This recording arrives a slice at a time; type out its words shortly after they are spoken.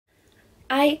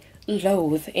I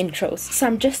loathe intros, so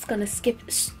I'm just gonna skip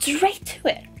straight to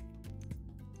it.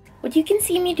 What you can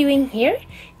see me doing here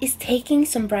is taking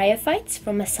some bryophytes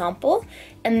from a sample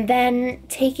and then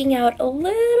taking out a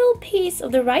little piece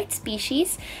of the right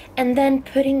species and then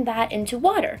putting that into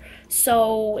water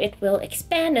so it will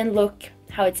expand and look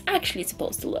how it's actually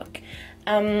supposed to look.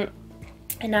 And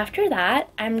after that,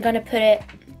 I'm gonna put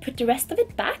the rest of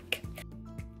it back.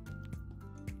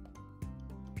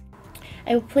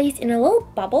 I will place in a little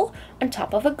bubble on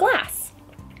top of a glass,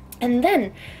 and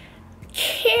then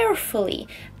carefully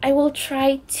I will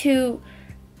try to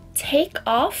take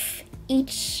off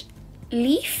each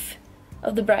leaf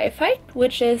of the bryophyte,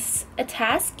 which is a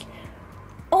task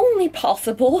only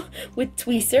possible with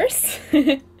tweezers.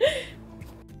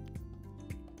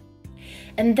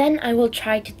 And then I will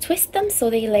try to twist them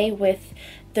so they lay with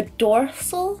the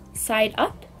dorsal side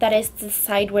up, that is the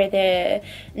side where the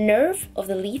nerve of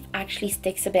the leaf actually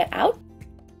sticks a bit out.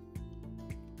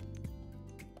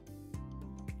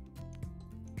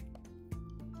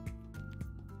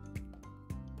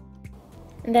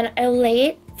 And then I'll lay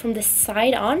it from the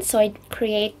side on so I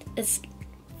create as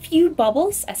few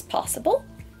bubbles as possible.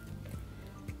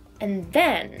 And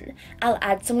then I'll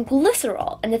add some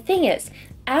glycerol. And the thing is,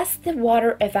 as the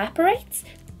water evaporates,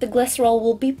 the glycerol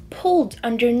will be pulled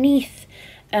underneath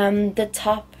the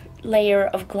top layer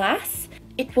of glass.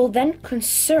 It will then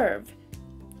conserve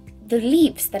the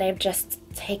leaves that I've just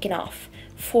taken off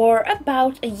for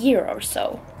about a year or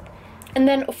so. And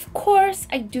then of course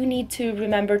I do need to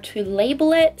remember to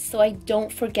label it so I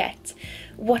don't forget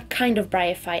what kind of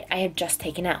bryophyte I have just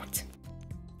taken out.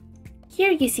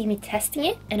 Here you see me testing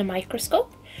it in a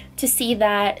microscope to see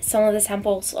that some of the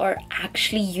samples are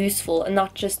actually useful and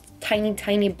not just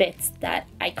tiny bits that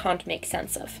I can't make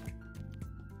sense of.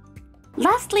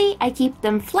 Lastly, I keep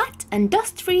them flat and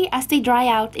dust-free as they dry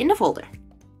out in the folder.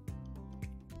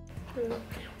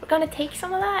 We're gonna take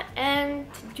some of that and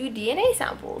do DNA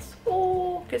samples.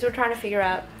 Oh, because we're trying to figure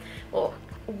out, well,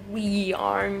 we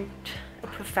aren't, a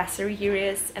professor here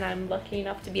is, and I'm lucky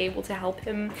enough to be able to help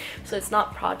him. So it's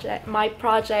not my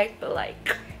project, but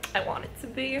like, I want it to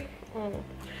be.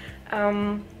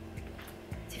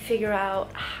 To figure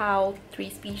out how 3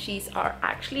 species are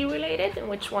actually related and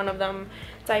which one of them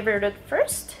diverted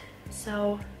first.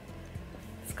 So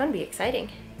it's gonna be exciting.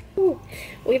 Ooh,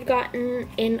 we've gotten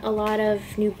in a lot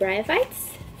of new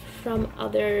bryophytes from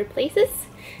other places.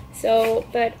 So,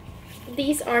 but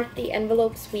these aren't the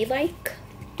envelopes we like.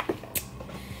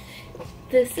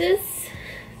 This is,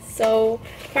 so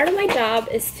part of my job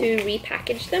is to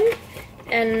repackage them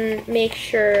and make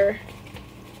sure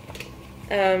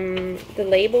the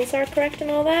labels are correct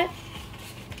and all that.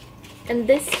 And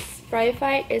this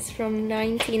bryophyte is from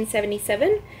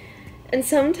 1977, and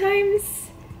sometimes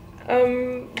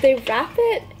they wrap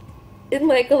it in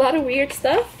like a lot of weird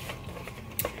stuff.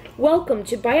 Welcome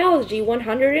to Biology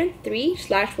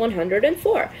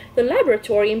 103/104. The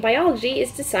laboratory in biology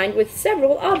is designed with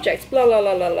several objects. Blah blah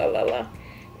blah blah blah blah blah.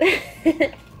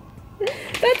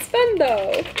 That's fun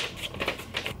though.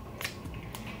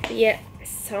 But yeah,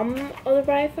 some of the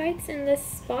bryophytes in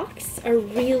this box are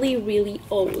really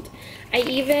old. I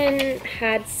even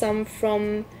had some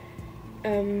from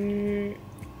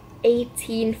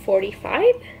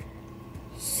 1845.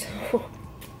 So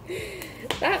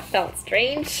that felt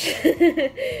strange.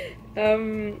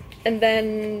 And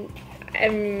then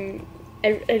I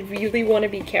really want to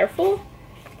be careful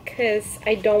because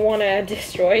I don't want to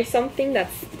destroy something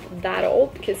that's that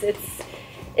old, because it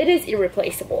is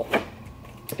irreplaceable.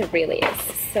 It really is.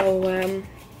 So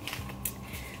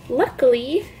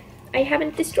luckily I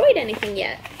haven't destroyed anything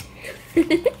yet.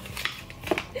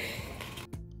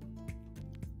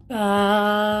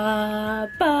 Ba,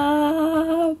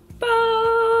 ba,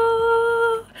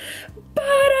 ba,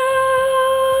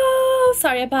 ba-da.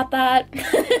 Sorry about that.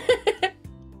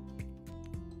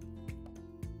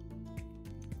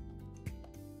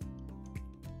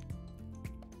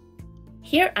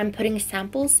 Here I'm putting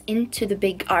samples into the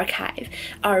big archive,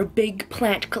 our big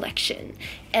plant collection,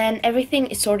 and everything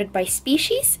is sorted by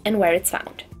species and where it's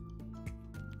found.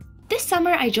 This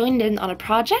summer I joined in on a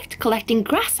project collecting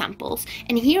grass samples,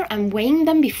 and here I'm weighing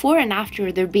them before and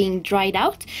after they're being dried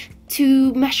out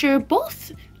to measure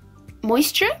both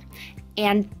moisture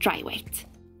and dry weight.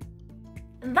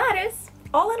 And that is,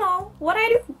 all in all, what I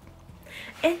do.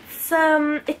 It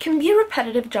can be a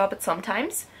repetitive job at some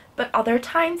times, but other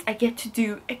times I get to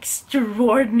do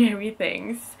extraordinary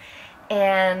things,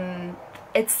 and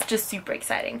it's just super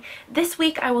exciting. This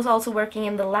week I was also working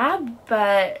in the lab,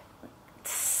 but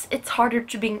it's harder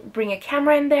to bring a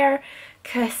camera in there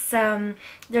because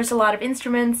there's a lot of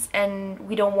instruments and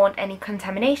we don't want any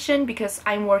contamination because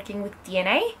I'm working with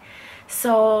DNA.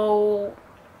 So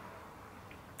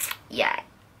yeah,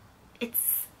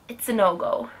 it's a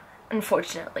no-go,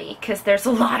 unfortunately, because there's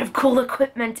a lot of cool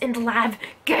equipment in the lab.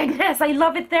 Goodness, I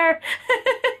love it there.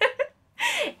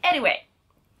 Anyway,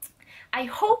 I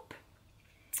hope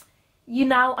you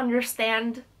now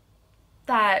understand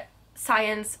that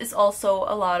science is also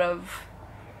a lot of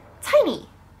tiny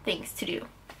things to do.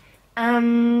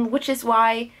 Which is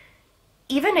why,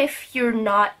 even if you're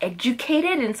not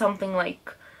educated in something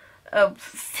like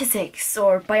physics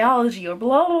or biology or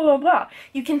blah blah blah blah,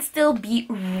 you can still be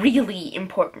really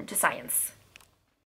important to science.